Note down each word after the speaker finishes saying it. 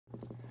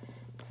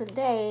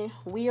Today,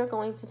 we are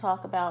going to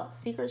talk about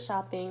secret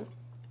shopping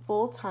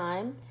full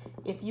time.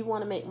 If you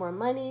want to make more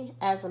money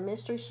as a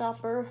mystery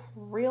shopper,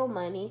 real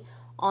money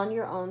on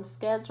your own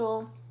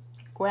schedule,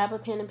 grab a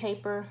pen and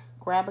paper,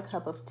 grab a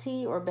cup of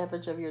tea or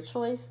beverage of your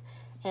choice,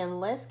 and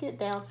let's get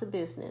down to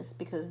business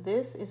because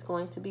this is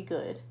going to be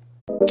good.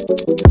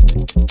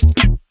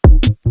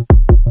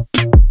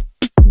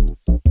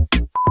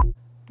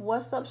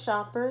 What's up,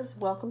 shoppers?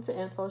 Welcome to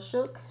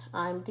InfoShook.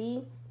 I'm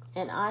Dee,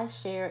 and I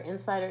share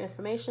insider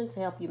information to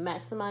help you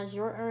maximize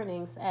your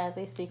earnings as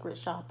a secret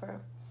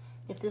shopper.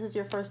 If this is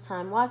your first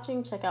time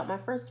watching, check out my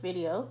first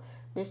video,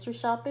 Mystery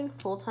Shopping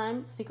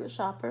Full-Time Secret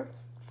Shopper,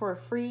 for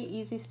free,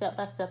 easy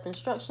step-by-step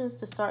instructions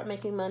to start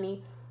making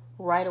money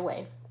right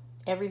away.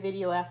 Every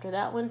video after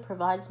that one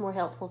provides more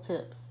helpful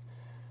tips.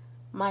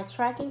 My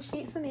tracking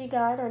sheets and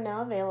e-guide are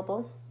now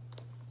available.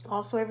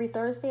 Also, every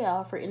Thursday, I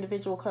offer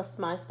individual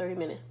customized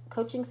 30-minute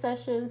coaching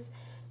sessions.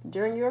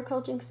 During your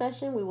coaching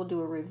session, we will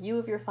do a review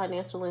of your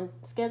financial and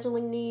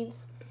scheduling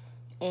needs,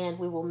 and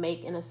we will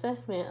make an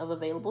assessment of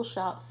available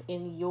shops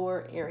in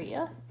your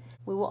area.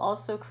 We will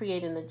also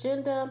create an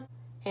agenda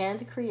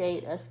and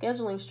create a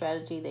scheduling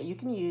strategy that you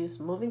can use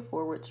moving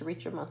forward to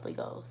reach your monthly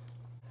goals.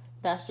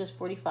 That's just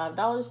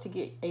 $45 to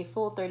get a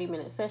full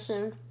 30-minute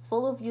session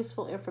full of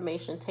useful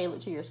information tailored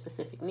to your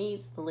specific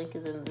needs. The link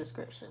is in the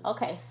description.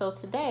 Okay, so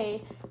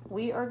today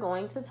we are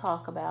going to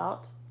talk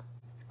about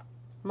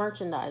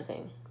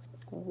merchandising.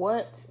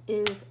 What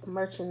is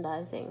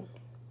merchandising?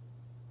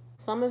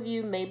 Some of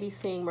you may be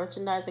seeing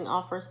merchandising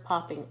offers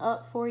popping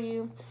up for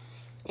you,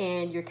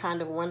 and you're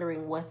kind of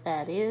wondering what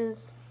that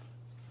is.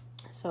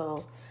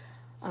 So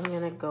I'm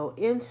going to go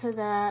into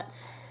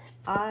that.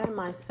 I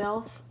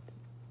myself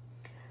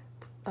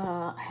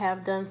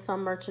have done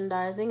some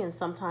merchandising and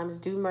sometimes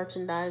do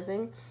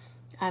merchandising.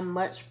 I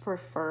much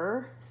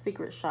prefer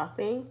secret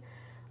shopping,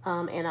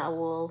 and I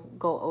will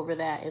go over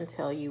that and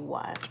tell you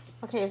why.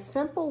 Okay, a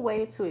simple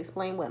way to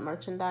explain what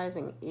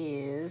merchandising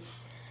is,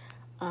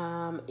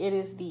 it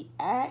is the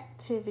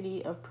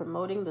activity of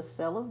promoting the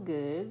sale of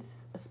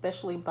goods,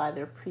 especially by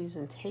their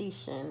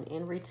presentation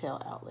in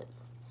retail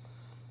outlets.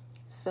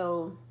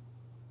 So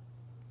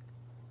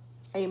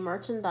a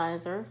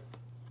merchandiser,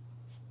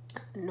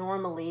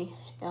 normally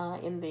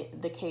in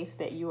the case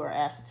that you are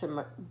asked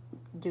to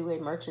do a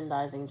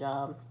merchandising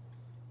job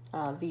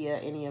via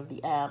any of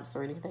the apps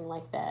or anything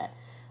like that,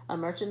 a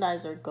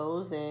merchandiser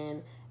goes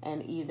in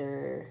and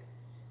either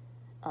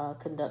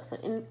conducts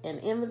an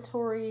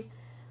inventory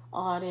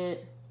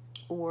audit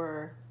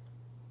or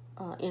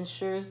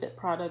ensures that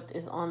product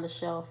is on the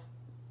shelf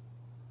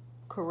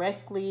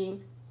correctly.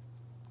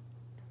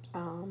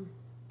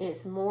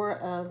 It's more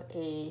of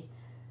a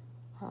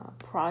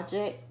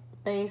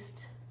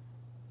project-based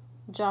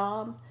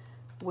job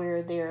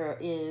where there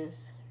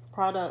is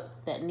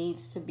product that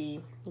needs to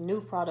be, new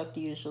product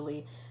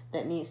usually,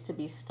 that needs to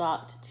be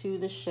stocked to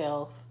the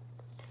shelf.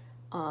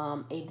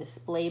 A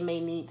display may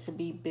need to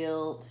be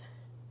built.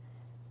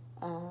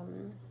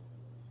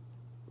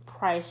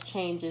 Price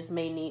changes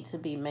may need to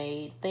be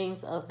made,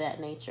 things of that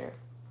nature.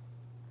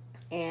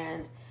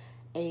 And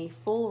a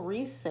full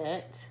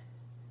reset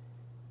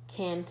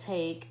can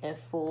take a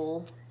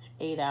full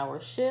 8-hour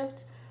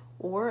shift,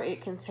 or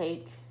it can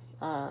take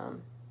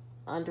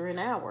under an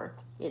hour.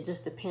 It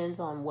just depends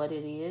on what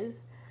it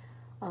is.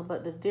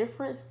 But the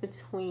difference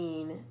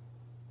between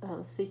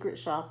secret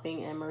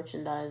shopping and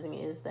merchandising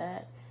is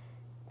that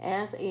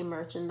as a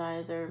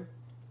merchandiser,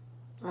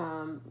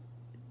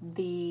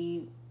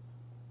 the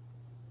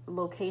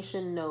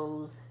location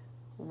knows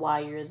why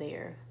you're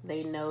there.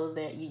 They know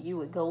that you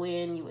would go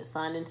in, you would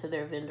sign into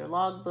their vendor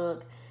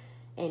logbook,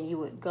 and you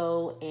would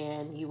go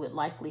and you would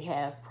likely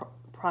have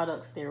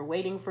products there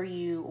waiting for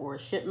you, or a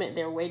shipment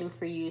there waiting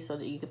for you so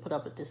that you could put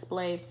up a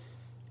display.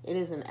 It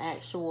is an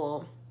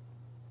actual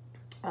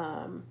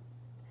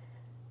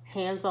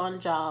hands-on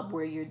job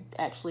where you're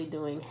actually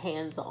doing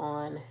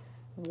hands-on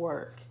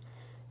work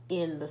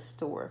in the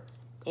store,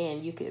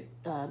 and you could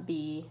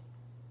be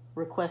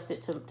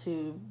requested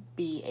to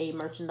be a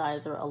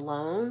merchandiser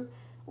alone,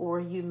 or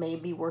you may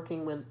be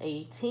working with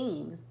a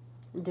team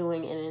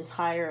doing an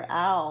entire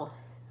aisle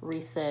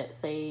reset,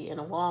 say in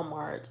a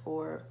Walmart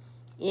or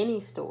any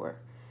store.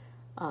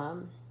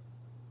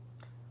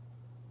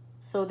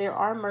 So there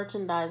are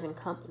merchandising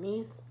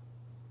companies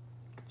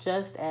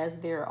just as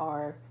there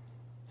are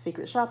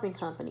secret shopping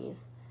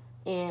companies.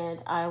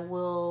 And I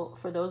will,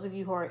 for those of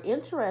you who are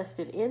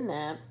interested in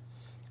that,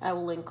 I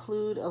will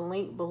include a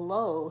link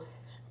below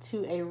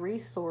to a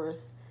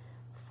resource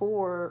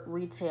for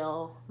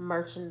retail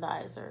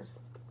merchandisers.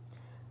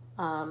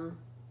 I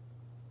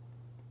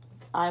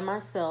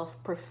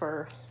myself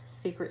prefer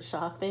secret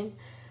shopping,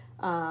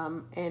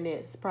 and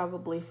it's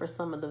probably for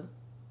some of the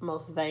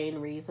most vain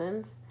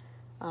reasons.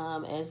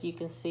 As you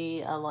can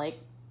see, I like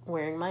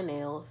wearing my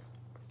nails,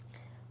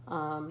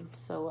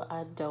 so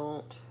I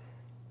don't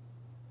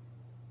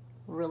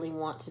really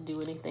want to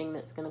do anything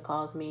that's going to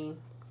cause me,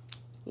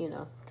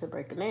 to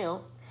break a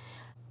nail.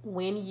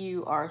 When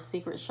you are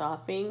secret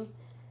shopping,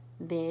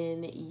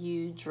 then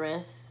you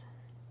dress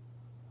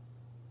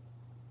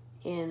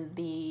in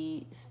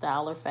the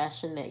style or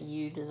fashion that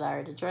you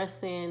desire to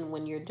dress in.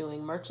 When you're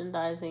doing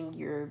merchandising,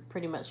 you're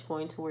pretty much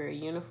going to wear a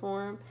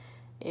uniform.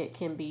 It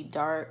can be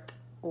dark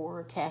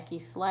or khaki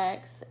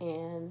slacks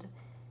and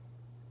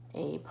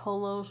a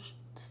polo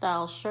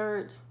style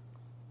shirt.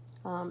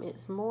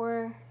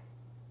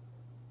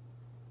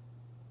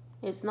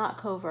 It's not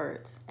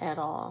covert at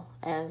all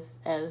as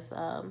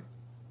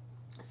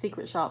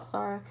secret shops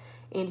are,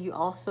 and you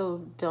also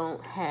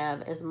don't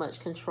have as much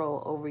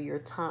control over your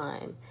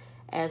time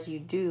as you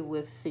do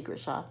with secret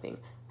shopping.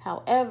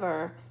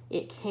 However,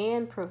 it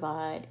can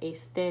provide a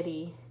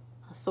steady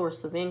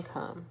source of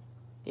income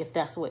if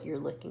that's what you're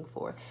looking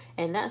for.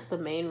 And that's the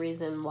main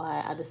reason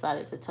why I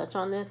decided to touch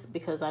on this,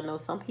 because I know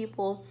some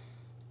people,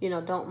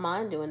 don't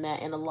mind doing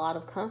that, and a lot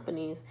of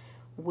companies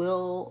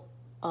will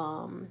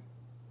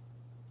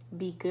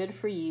be good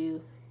for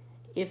you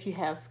if you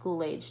have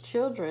school-age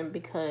children,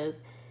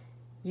 because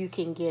you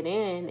can get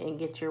in and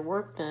get your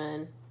work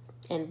done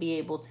and be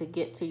able to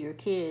get to your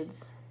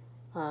kids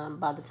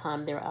by the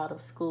time they're out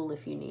of school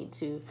if you need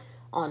to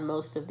on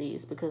most of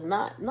these, because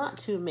not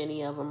too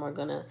many of them are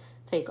going to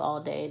take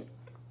all day.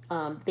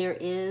 There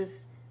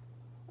is,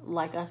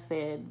 like I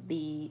said,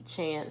 the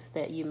chance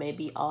that you may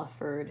be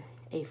offered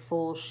a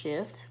full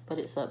shift, but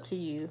it's up to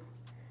you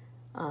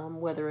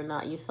whether or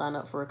not you sign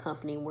up for a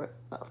company where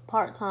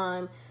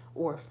part-time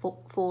or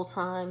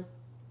full-time.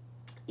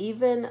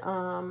 Even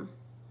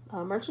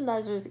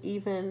merchandisers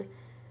even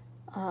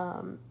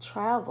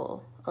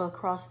travel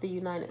across the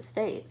United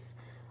States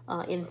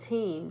in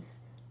teams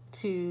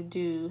to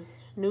do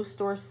new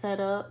store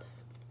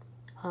setups,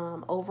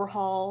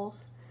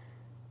 overhauls,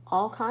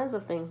 all kinds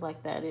of things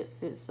like that.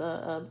 It's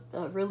a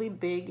really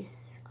big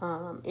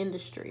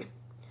industry.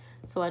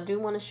 So I do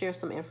want to share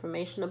some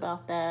information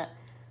about that.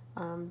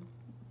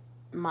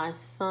 My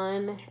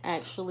son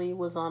actually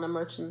was on a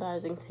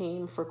merchandising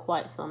team for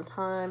quite some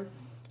time.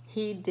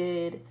 He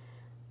did,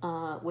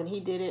 when he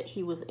did it,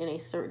 he was in a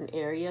certain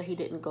area. He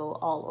didn't go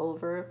all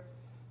over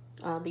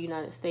the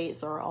United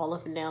States or all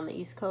up and down the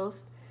East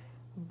Coast.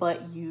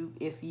 But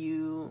if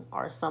you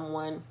are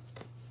someone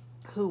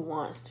who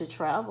wants to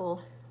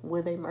travel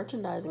with a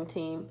merchandising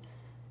team,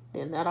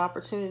 then that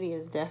opportunity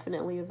is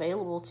definitely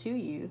available to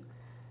you.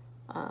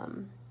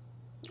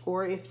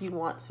 Or if you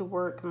want to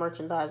work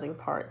merchandising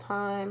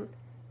part-time,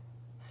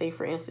 say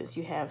for instance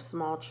you have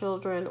small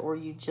children, or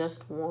you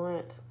just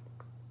want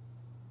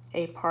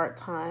a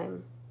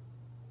part-time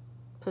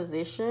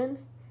position,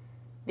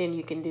 then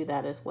you can do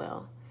that as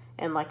well.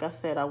 And like I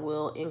said, I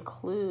will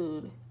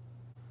include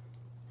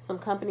some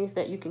companies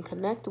that you can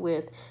connect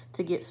with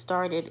to get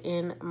started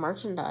in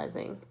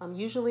merchandising.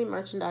 Usually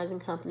merchandising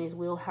companies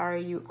will hire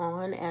you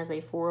on as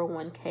a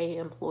 401k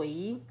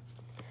employee,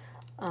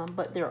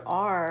 but there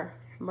are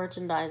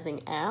merchandising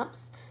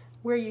apps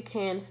where you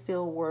can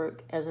still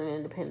work as an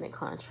independent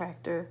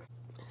contractor,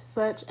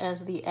 such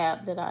as the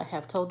app that I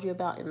have told you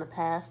about in the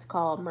past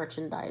called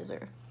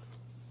Merchandiser.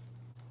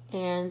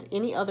 And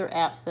any other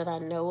apps that I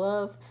know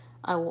of,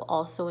 I will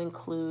also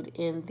include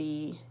in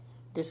the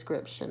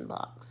description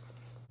box.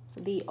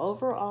 The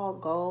overall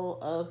goal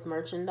of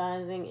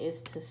merchandising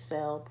is to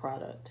sell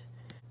product.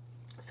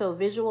 So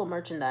visual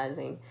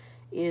merchandising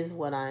is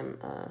what I'm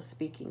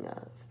speaking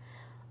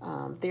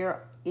of.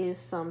 There is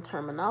some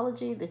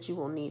terminology that you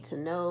will need to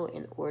know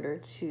in order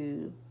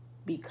to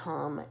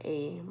become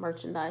a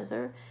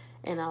merchandiser,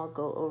 and I'll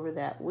go over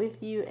that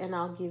with you, and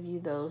I'll give you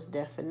those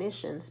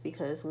definitions,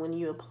 because when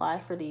you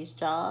apply for these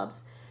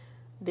jobs,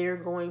 they're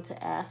going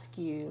to ask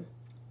you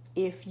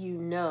if you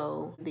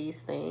know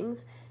these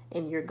things,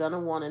 and you're going to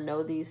want to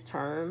know these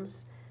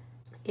terms.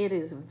 It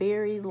is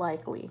very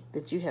likely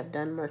that you have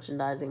done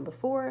merchandising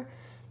before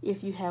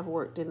if you have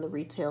worked in the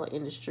retail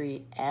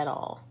industry at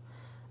all.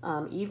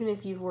 Even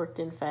if you've worked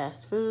in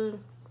fast food,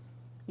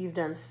 you've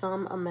done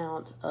some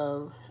amount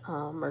of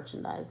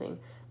merchandising.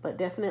 But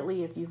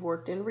definitely if you've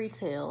worked in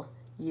retail,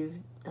 you've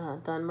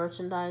done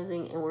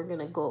merchandising, and we're going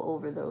to go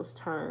over those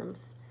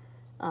terms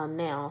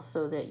now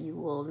so that you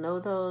will know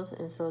those,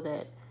 and so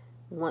that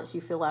once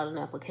you fill out an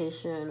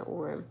application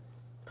or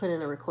put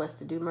in a request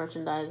to do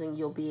merchandising,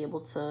 you'll be able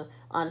to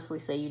honestly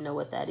say you know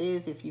what that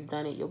is. If you've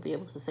done it, you'll be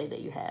able to say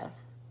that you have.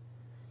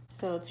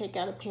 So take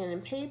out a pen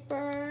and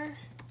paper.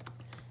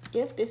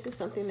 If this is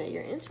something that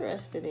you're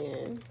interested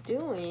in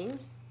doing,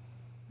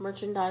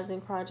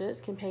 merchandising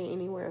projects can pay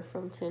anywhere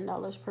from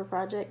 $10 per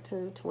project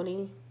to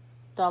 $20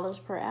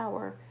 per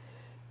hour.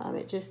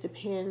 It just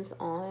depends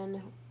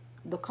on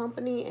the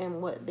company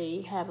and what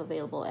they have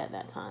available at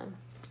that time.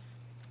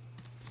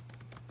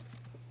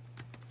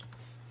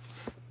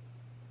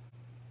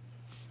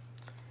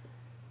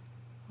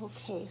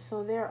 Okay,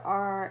 so there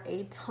are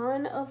a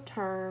ton of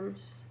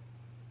terms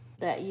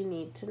that you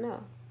need to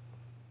know.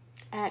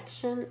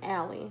 Action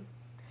alley.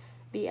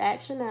 The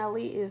action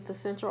alley is the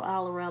central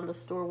aisle around the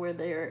store where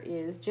there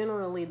is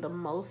generally the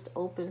most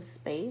open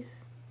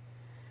space,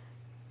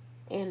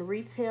 and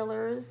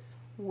retailers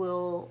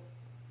will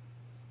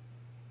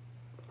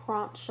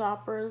prompt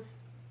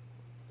shoppers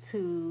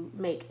to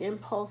make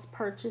impulse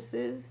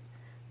purchases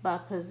by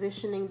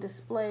positioning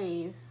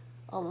displays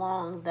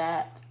along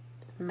that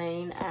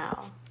main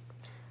aisle.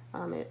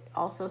 It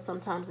also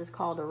sometimes is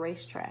called a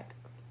racetrack.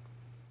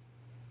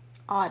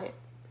 Audit.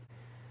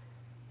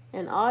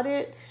 An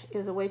audit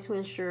is a way to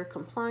ensure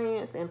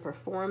compliance and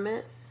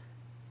performance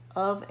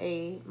of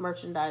a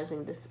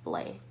merchandising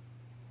display.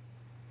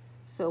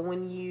 So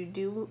when you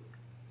do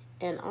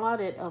an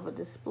audit of a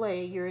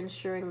display, you're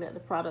ensuring that the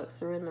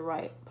products are in the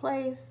right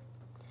place.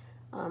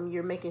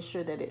 You're making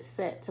sure that it's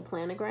set to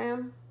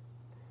planogram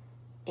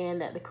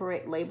and that the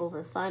correct labels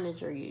and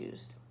signage are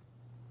used.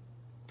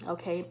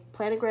 Okay,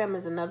 planogram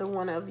is another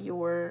one of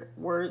your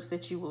words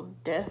that you will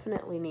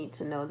definitely need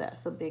to know.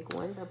 That's a big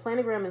one. A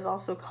planogram is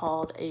also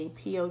called a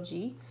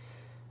POG,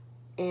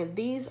 and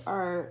these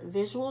are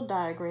visual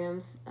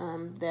diagrams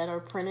that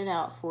are printed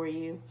out for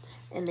you,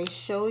 and they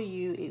show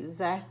you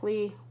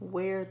exactly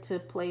where to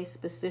place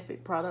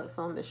specific products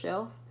on the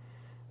shelf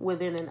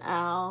within an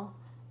aisle,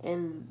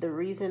 and the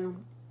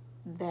reason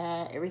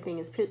that everything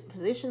is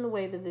positioned the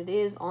way that it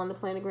is on the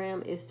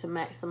planogram is to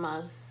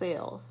maximize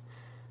sales.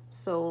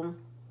 So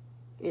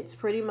it's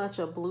pretty much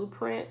a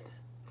blueprint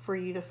for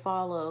you to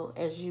follow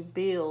as you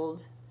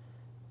build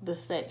the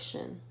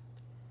section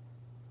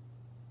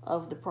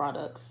of the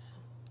products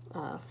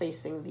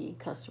facing the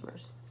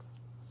customers.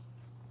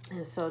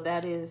 And so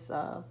that is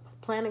a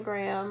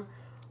planogram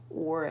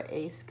or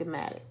a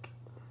schematic.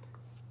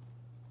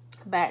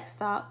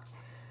 Backstock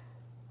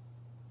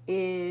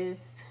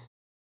is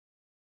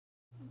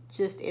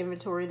just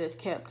inventory that's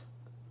kept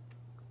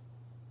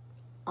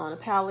on a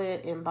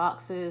pallet, in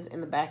boxes, in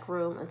the back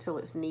room until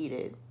it's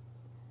needed,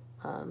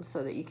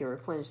 so that you can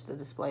replenish the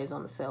displays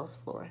on the sales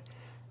floor.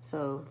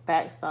 So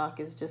backstock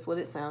is just what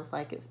it sounds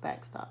like, it's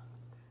backstock.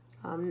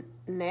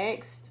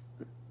 Next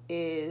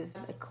is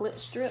a clip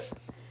strip.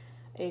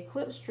 A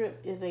clip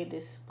strip is a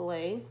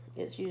display.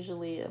 It's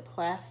usually a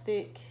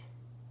plastic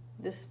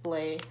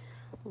display,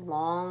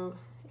 long.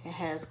 It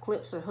has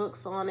clips or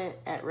hooks on it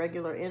at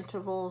regular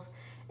intervals,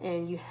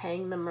 and you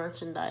hang the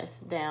merchandise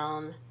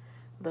down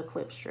the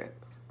clip strip.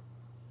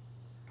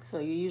 So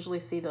you usually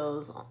see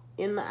those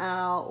in the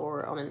aisle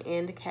or on an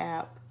end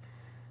cap,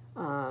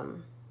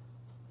 and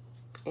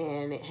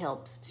it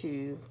helps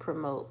to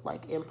promote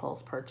like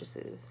impulse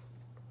purchases.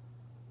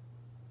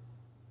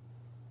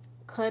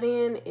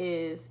 Cut-in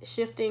is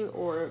shifting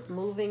or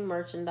moving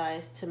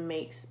merchandise to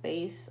make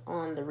space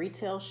on the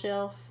retail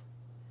shelf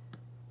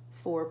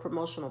for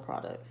promotional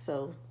products.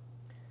 So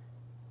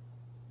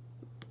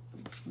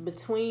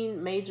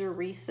between major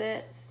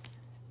resets,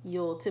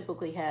 you'll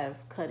typically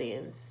have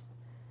cut-ins,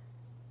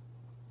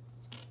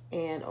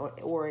 and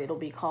or it'll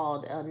be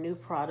called a new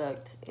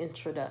product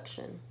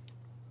introduction.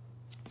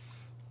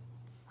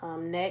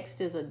 Next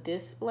is a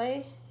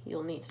display.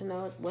 You'll need to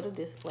know what a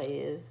display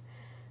is,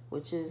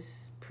 which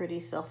is pretty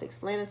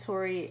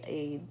self-explanatory.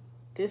 A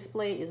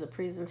display is a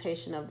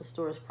presentation of the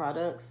store's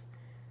products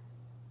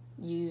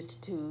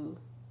used to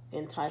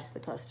entice the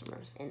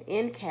customers. An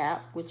end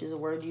cap, which is a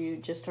word you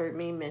just heard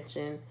me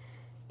mention,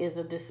 is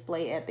a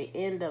display at the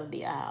end of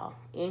the aisle.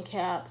 End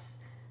caps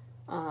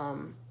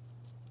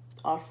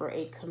offer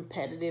a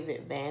competitive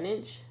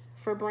advantage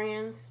for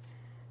brands.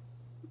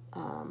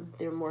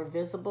 They're more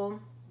visible.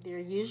 They're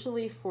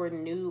usually for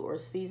new or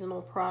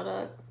seasonal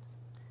product,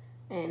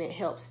 and it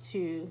helps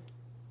to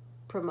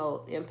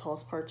promote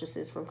impulse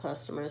purchases from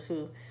customers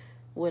who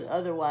would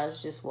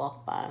otherwise just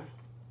walk by.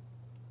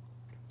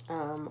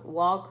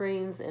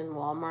 Walgreens and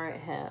Walmart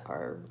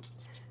are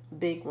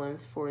big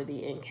ones for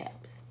the end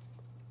caps.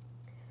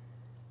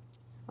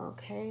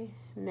 Okay,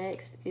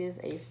 next is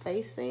a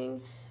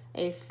facing.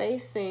 A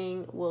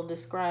facing will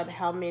describe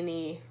how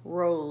many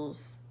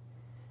rows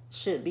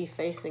should be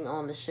facing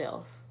on the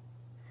shelf.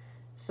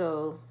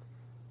 So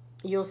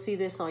you'll see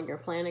this on your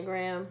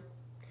planogram.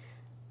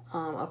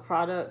 A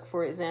product,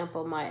 for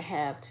example, might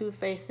have 2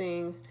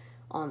 facings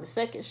on the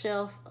second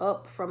shelf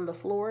up from the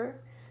floor.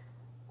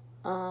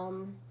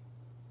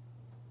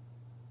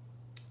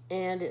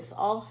 And it's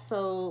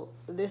also,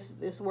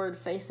 this word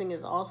facing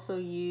is also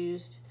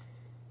used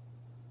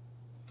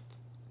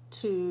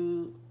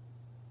to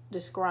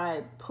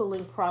describe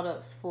pulling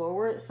products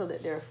forward so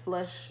that they're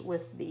flush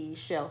with the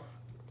shelf.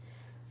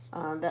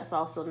 That's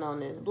also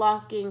known as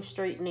blocking,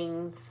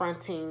 straightening,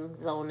 fronting,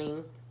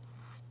 zoning.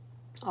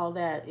 All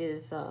that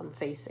is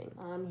facing.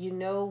 You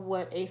know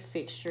what a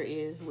fixture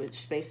is,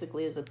 which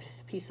basically is a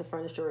piece of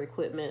furniture or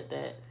equipment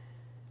that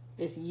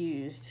is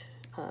used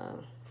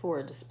for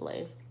a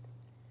display.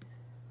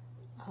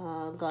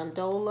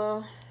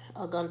 Gondola.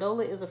 A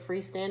gondola is a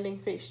freestanding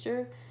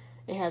fixture.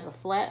 It has a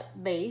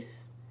flat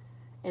base,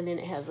 and then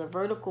it has a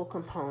vertical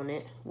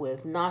component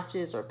with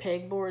notches or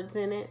pegboards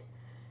in it,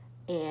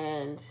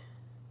 and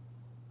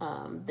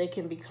they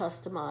can be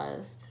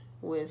customized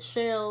with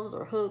shelves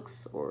or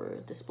hooks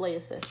or display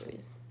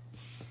accessories.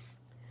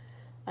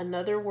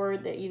 Another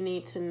word that you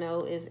need to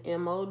know is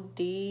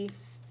MOD,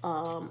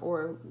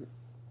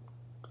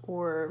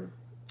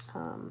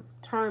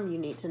 term you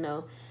need to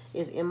know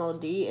is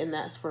MOD, and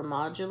that's for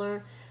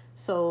modular.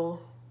 So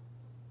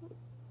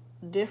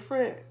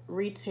different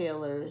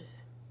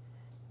retailers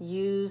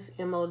use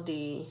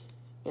MOD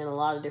in a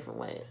lot of different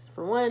ways.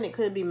 For one, it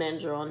could be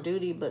manager on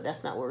duty, but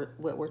that's not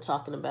what we're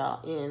talking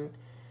about in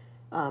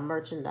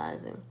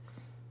merchandising.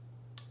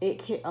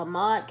 A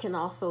mod can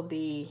also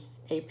be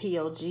a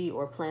POG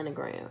or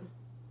planogram.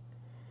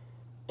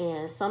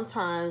 And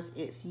sometimes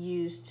it's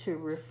used to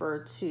refer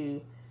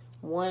to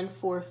 1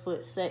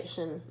 4-foot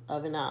section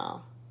of an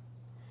aisle.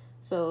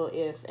 So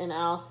if an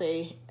aisle,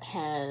 say,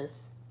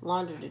 has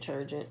laundry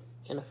detergent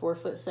in a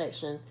 4-foot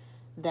section,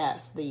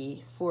 that's the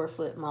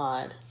 4-foot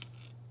mod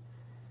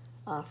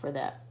for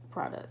that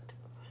product.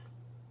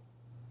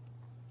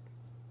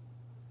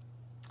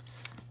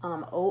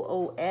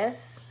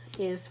 OOS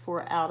is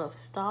for out of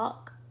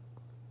stock.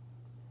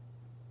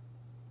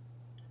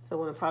 So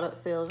when a product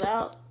sells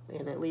out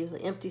and it leaves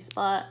an empty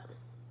spot,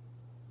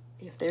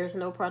 if there's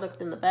no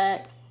product in the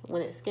back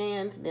when it's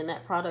scanned, then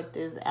that product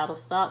is out of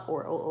stock,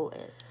 or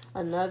OOS.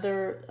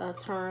 Another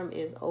term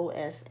is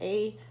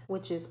OSA,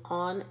 which is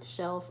on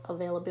shelf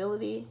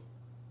availability.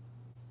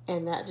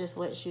 And that just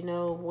lets you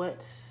know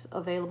what's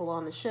available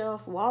on the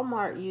shelf.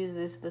 Walmart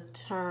uses the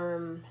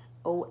term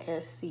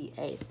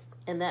OSCA,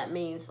 and that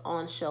means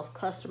on shelf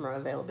customer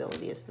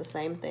availability. It's the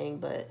same thing,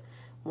 but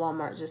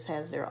Walmart just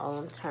has their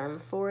own term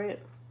for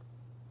it.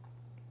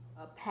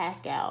 A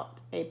pack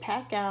out. A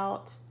pack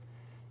out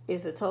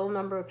is the total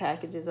number of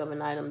packages of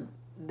an item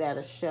that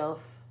a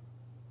shelf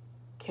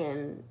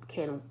can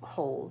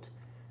hold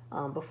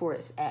before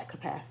it's at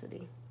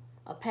capacity.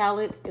 A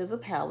pallet is a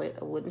pallet,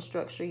 a wooden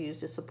structure used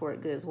to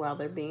support goods while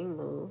they're being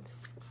moved.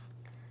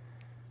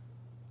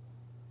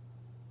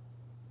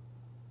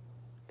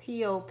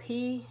 POP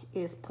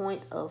is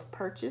point of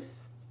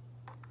purchase.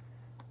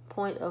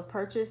 Point of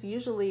purchase,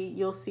 usually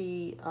you'll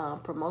see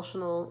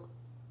promotional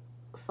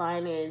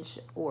signage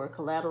or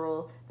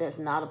collateral that's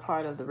not a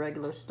part of the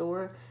regular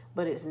store,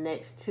 but it's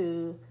next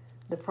to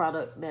the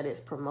product that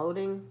it's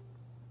promoting.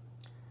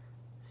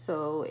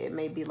 So it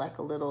may be like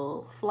a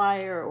little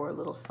flyer or a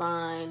little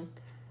sign.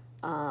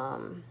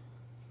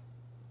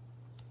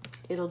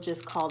 It'll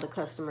just call the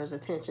customer's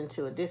attention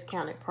to a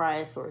discounted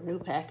price or new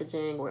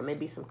packaging, or it may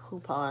be some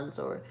coupons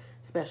or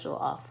special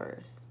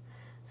offers.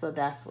 So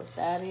that's what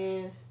that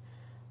is.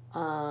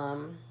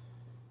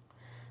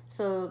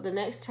 So the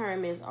next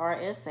term is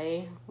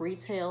RSA,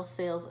 Retail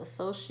Sales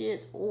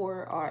Associate,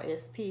 or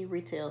RSP,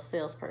 Retail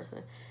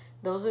Salesperson.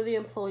 Those are the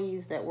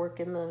employees that work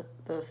in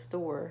the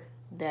store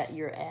that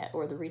you're at,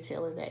 or the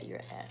retailer that you're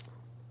at.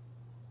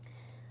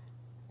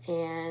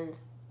 And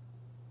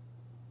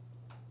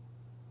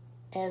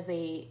as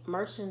a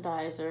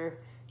merchandiser,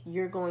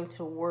 you're going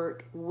to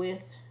work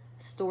with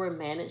store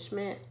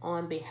management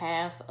on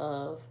behalf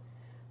of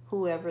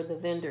whoever the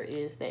vendor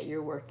is that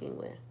you're working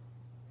with.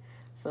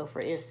 So for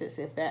instance,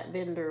 if that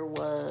vendor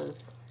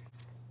was,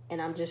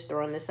 and I'm just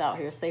throwing this out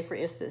here, say for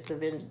instance the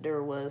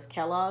vendor was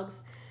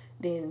Kellogg's,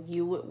 then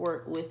you would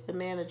work with the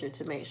manager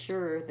to make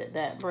sure that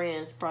that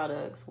brand's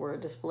products were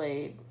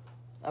displayed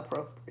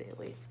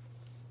appropriately.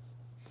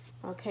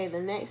 Okay, the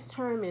next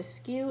term is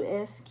SKU,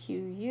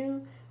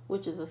 SQU,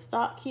 which is a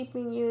stock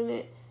keeping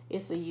unit.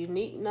 It's a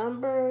unique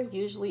number,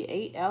 usually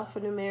 8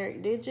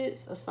 alphanumeric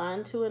digits,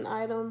 assigned to an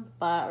item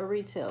by a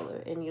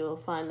retailer, and you'll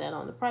find that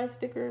on the price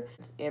sticker.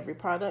 Every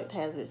product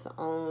has its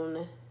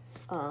own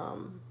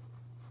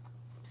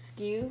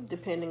SKU,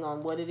 depending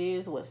on what it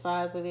is, what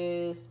size it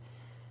is,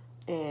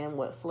 and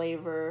what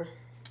flavor,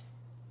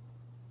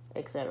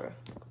 etc.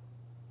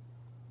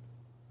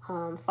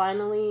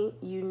 Finally,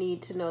 you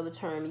need to know the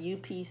term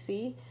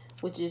UPC,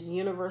 which is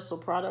Universal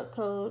Product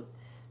Code.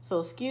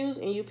 So SKUs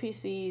and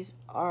UPCs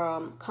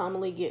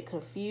commonly get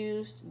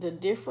confused. The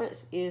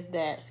difference is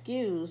that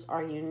SKUs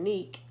are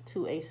unique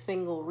to a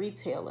single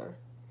retailer,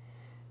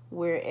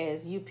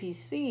 whereas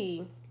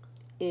UPC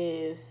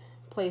is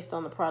placed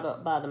on the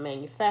product by the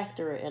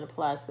manufacturer and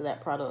applies to that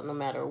product no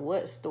matter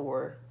what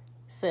store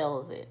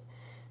sells it.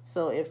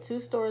 So if 2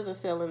 stores are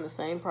selling the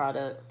same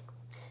product,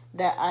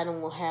 that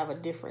item will have a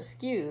different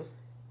SKU,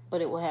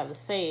 but it will have the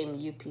same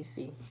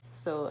UPC.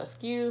 So a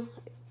SKU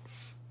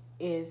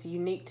is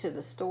unique to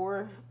the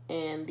store,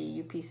 and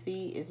the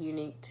UPC is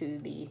unique to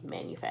the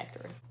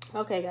manufacturer.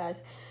 Okay,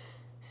 guys.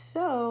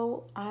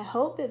 So I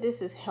hope that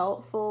this is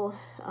helpful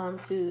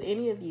to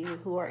any of you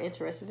who are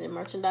interested in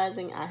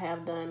merchandising. I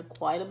have done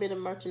quite a bit of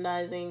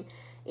merchandising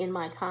in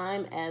my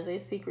time as a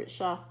secret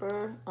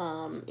shopper,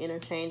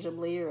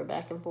 interchangeably or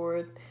back and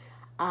forth.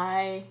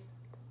 I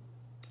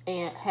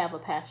have a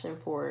passion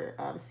for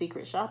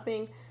secret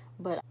shopping,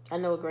 but I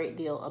know a great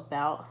deal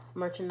about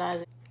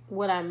merchandising.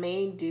 What I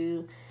may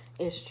do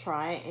is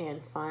try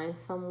and find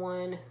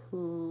someone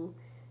who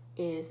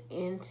is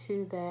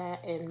into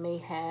that and may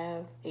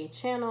have a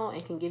channel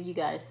and can give you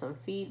guys some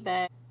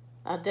feedback.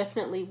 I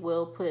definitely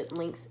will put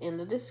links in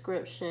the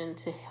description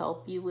to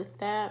help you with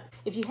that.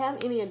 If you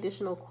have any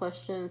additional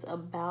questions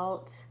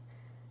about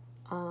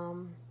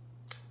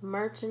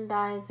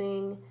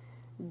merchandising,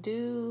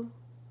 do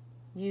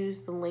use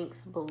the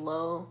links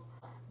below.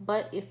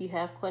 But if you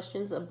have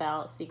questions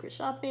about secret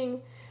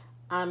shopping,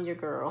 I'm your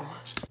girl.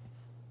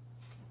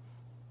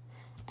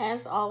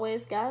 As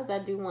always, guys, I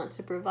do want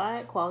to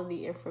provide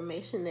quality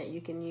information that you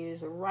can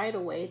use right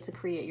away to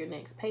create your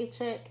next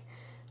paycheck.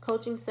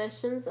 Coaching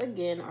sessions,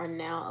 again, are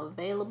now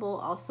available.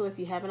 Also, if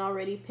you haven't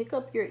already, pick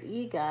up your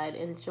e-guide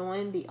and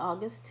join the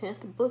August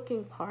 10th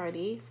booking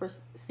party for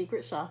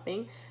Secret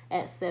Shopping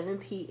at 7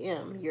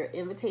 p.m. Your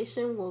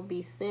invitation will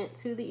be sent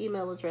to the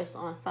email address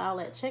on file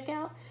at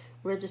checkout.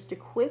 Register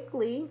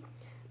quickly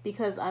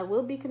because I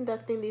will be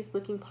conducting these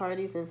booking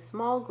parties in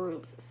small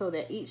groups so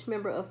that each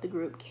member of the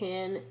group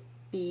can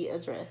be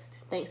addressed.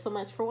 Thanks so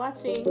much for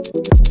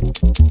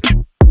watching.